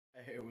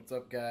Hey, what's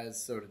up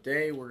guys? So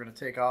today we're going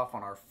to take off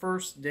on our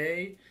first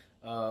day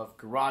of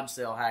garage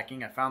sale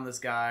hacking. I found this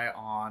guy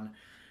on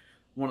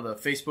one of the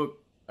Facebook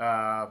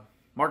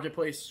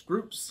marketplace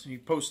groups. He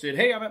posted,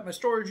 hey, I'm at my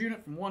storage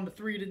unit from 1 to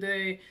 3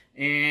 today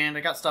and I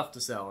got stuff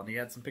to sell. And he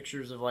had some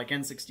pictures of like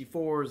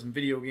N64s and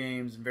video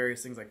games and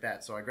various things like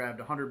that. So I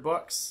grabbed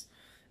 $100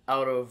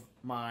 out of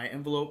my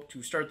envelope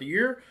to start the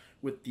year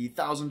with the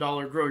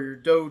 $1,000 Grow Your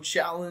Dough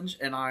challenge,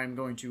 and I'm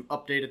going to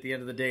update at the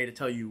end of the day to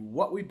tell you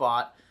what we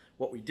bought,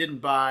 what we didn't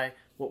buy,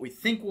 what we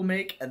think we'll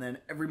make, and then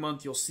every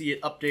month you'll see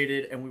it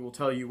updated and we will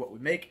tell you what we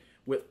make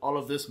with all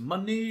of this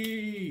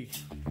money.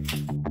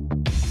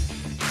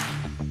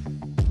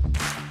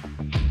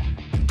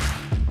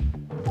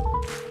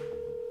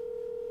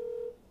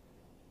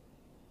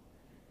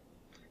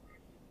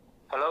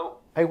 Hello?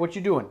 Hey, what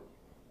you doing?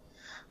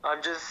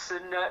 I'm just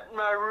sitting at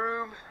my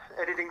room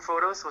editing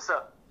photos. What's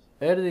up?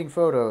 Editing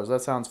photos,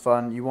 that sounds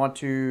fun. You want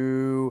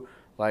to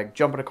like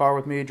jump in a car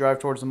with me, drive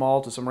towards the mall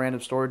to some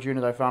random storage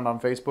unit I found on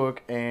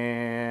Facebook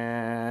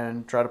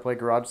and try to play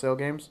garage sale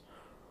games?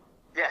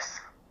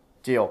 Yes.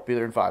 Deal. Be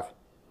there in 5.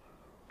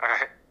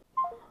 Alright.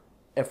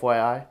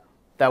 FYI,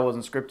 that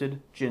wasn't scripted.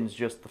 Jin's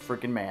just the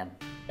freaking man.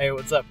 Hey,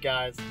 what's up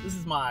guys? This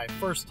is my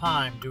first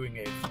time doing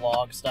a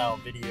vlog style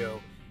video.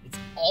 It's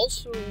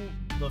also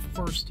the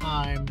first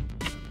time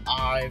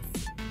I've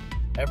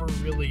ever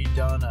really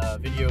done a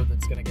video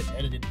that's going to get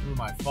edited through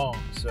my phone.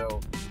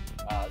 So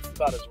it's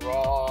about as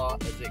raw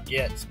as it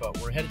gets, but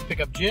we're headed to pick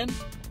up Jin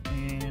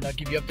and I'll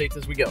give you updates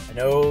as we go. I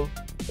know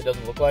it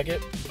doesn't look like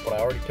it, but I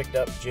already picked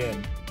up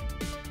Jin.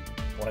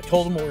 When I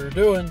told him what we were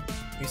doing,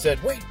 he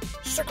said, wait,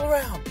 circle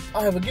around,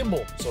 I have a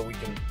gimbal, so we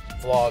can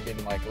vlog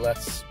in like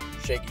less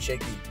shaky. So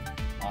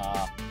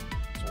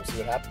we'll see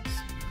what happens.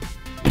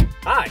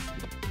 Hi!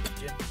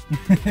 Jin.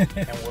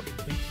 And we're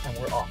complete and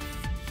we're off.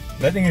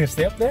 That thing gonna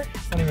stay up there?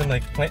 It's not even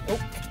like plant. Oh,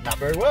 Not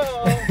very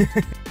well.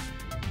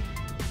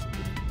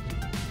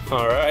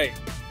 all right.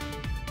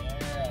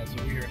 Yeah,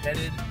 so we are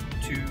headed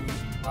to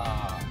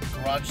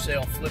garage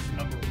sale flip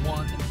number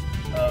 1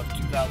 of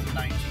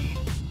 2019.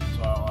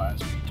 So as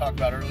we talked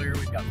about earlier,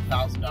 we've got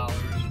 $1,000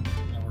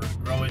 and we're going to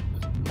grow it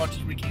as much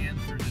as we can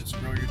through this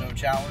Grow Your Dough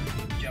challenge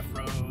with Jeff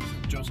Rose,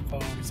 Joseph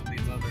Hogue, and some of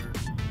these other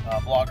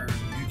bloggers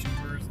and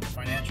YouTubers in the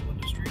financial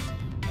industry.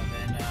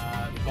 And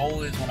then the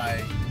goal is when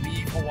I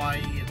leave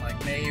Hawaii in like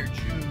May or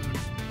June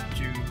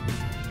to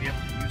be able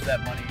to use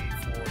that money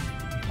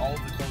for all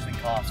of the closing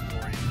costs for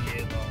a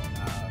VA loan,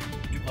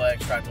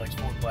 duplex, triplex,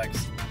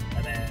 fourplex,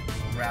 and then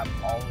we'll wrap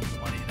all of the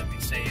money that we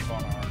save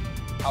on our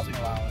housing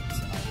allowance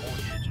and our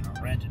mortgage and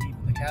our rent and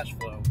even the cash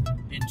flow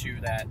into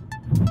that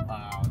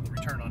the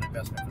return on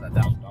investment for that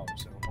 $1,000.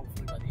 So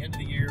hopefully by the end of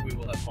the year we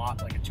will have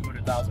bought like a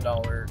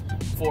 $200,000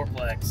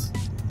 fourplex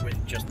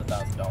with just the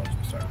 $1,000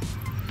 we started.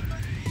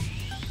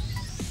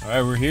 All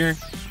right, we're here.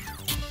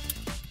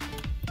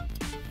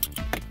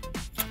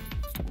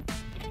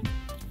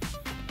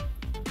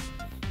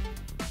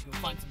 Go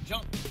find some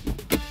junk.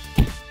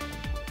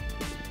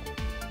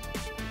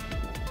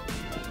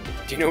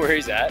 Do you know where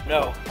he's at?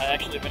 No, I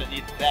actually am going to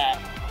need that,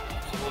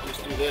 so we'll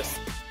just do this.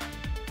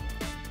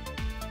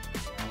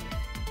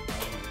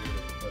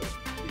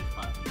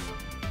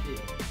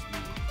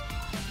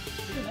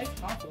 It's a nice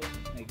console.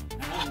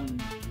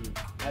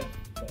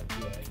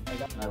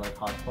 I like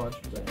hodgepodge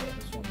because I had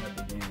this one had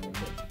the game,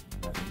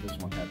 but I think this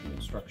one had the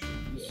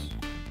instructions. Yeah.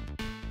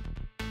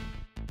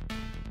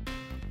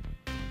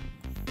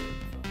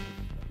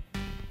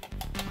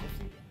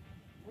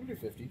 We'll do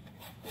 50.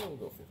 Yeah, we'll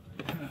go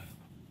 50.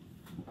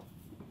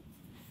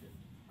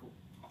 Cool.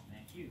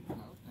 Thank you.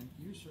 Oh, thank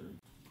you, sir.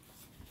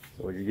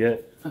 So what you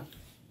get?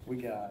 We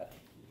got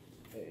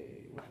a,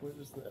 where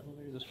is the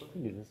elevator? This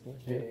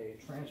way?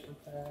 A transfer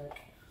pack,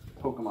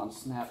 Pokemon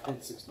Snap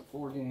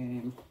N64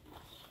 game,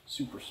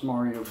 Super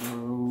Mario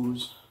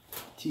Bros,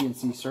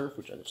 TNC Surf,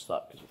 which I just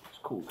thought because it was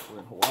cool because we're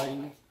in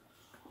Hawaii,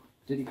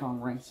 Diddy Kong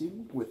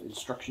Racing with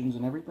instructions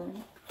and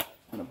everything,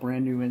 and a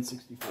brand new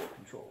N64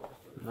 controller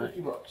for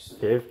 $50.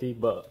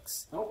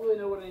 $50. I don't really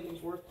know what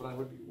anything's worth, but I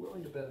would be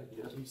willing to bet I could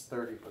get at least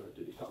 30 for the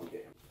Diddy Kong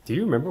game. Do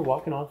you remember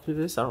walking off through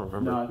this? I don't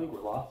remember. No, I think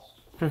we're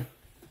lost.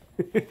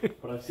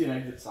 But I've seen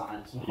exit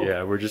signs. So.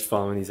 Yeah, we're just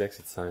following these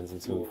exit signs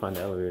until we find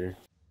the elevator.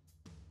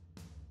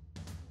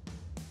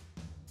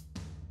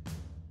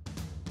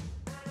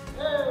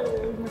 Hey,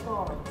 there's my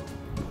car.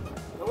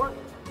 Does it work?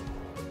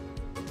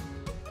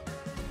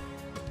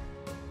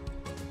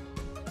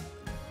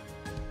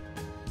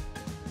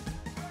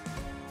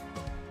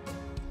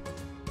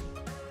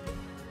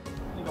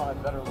 I think I'll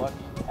have better luck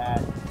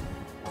at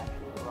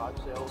actual garage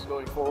sales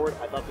going forward.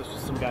 I thought this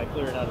was some guy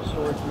clearing out a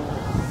storage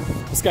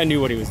unit. This guy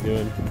knew what he was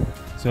doing.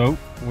 So,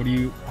 how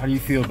do you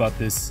feel about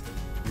this?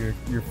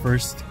 Your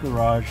first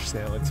garage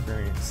sale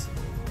experience?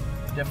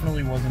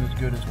 Definitely wasn't as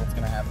good as what's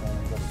going to happen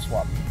when we go to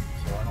swap meet.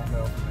 So I don't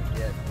know if we're going to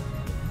get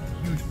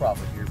a huge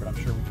profit here, but I'm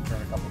sure we can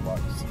turn a couple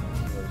bucks and see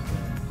those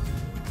things.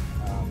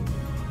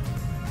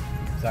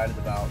 Excited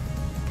about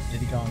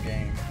Diddy Kong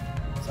game.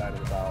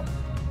 Excited about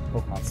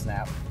Pokemon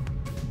Snap.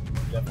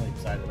 Definitely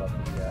excited about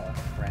the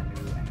brand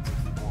new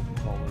N64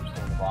 controller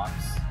still in the box.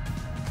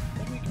 I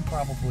think we can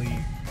probably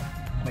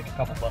make a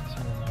couple bucks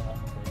here and there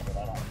on the day, but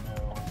I don't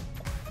know.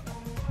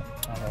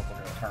 I don't know if we're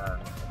gonna turn.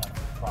 That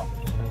would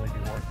probably really be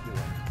worth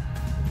doing.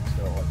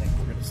 So I think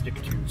we're gonna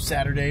stick to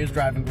Saturdays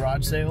driving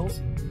garage sales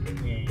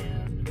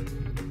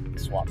and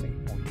swap meet.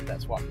 We'll get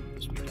that swap meet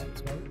this weekend.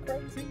 It's gonna be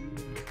crazy.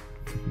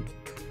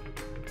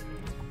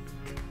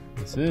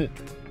 That's it.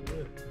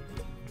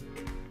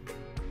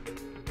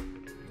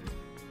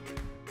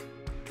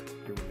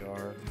 Here we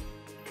are,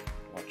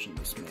 watching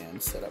this man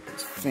set up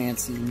his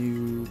fancy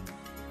new.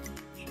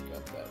 Check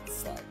out that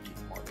 5D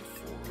Mark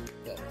IV.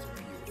 That is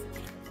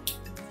beautiful.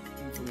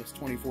 Infamous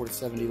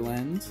 24-70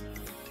 lens.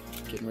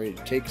 Getting ready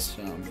to take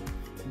some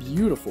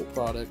beautiful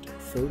product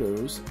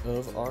photos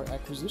of our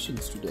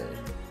acquisitions today.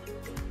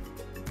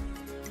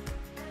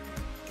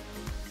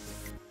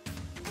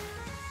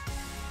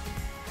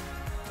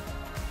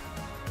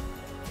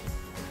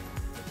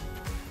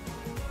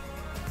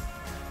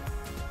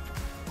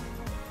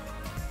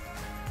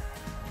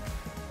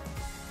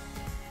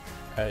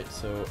 Alright,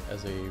 so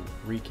as a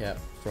recap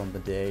from the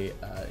day,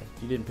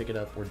 if you didn't pick it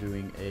up, we're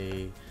doing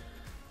a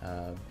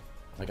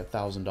like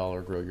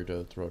 $1,000 Grow Your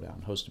Dough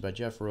Throwdown, hosted by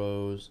Jeff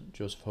Rose,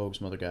 Joseph Hogue,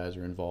 some other guys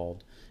are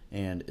involved.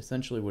 And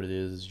essentially what it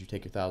is you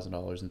take your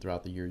 $1,000 and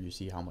throughout the year you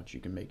see how much you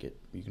can make it,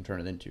 you can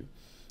turn it into.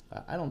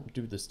 I don't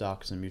do the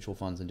stocks and mutual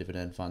funds and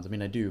dividend funds. I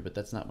mean, I do, but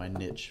that's not my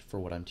niche for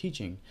what I'm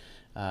teaching.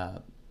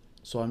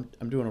 So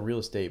I'm doing a real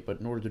estate, but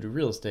in order to do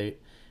real estate,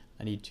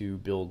 I need to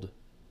build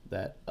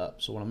that up.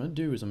 So what I'm going to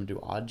do is I'm going to do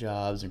odd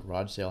jobs and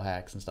garage sale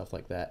hacks and stuff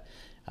like that.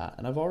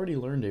 And I've already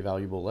learned a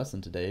valuable lesson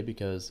today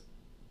because,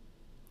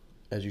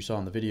 as you saw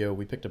in the video,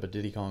 we picked up a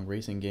Diddy Kong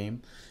racing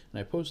game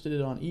and I posted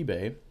it on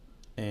eBay,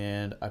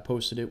 and I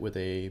posted it with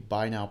a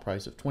buy now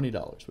price of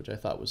 $20, which I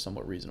thought was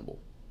somewhat reasonable.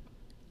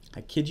 I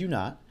kid you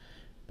not,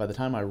 by the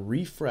time I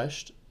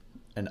refreshed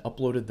and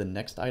uploaded the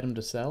next item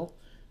to sell,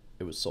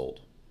 it was sold.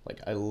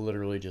 Like, I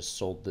literally just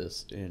sold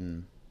this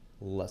in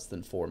less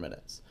than 4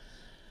 minutes.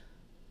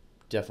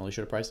 Definitely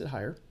should have priced it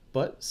higher,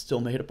 but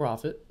still made a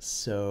profit,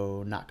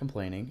 so not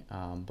complaining.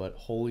 But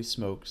holy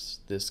smokes,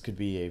 this could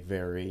be a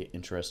very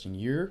interesting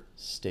year.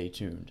 Stay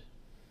tuned.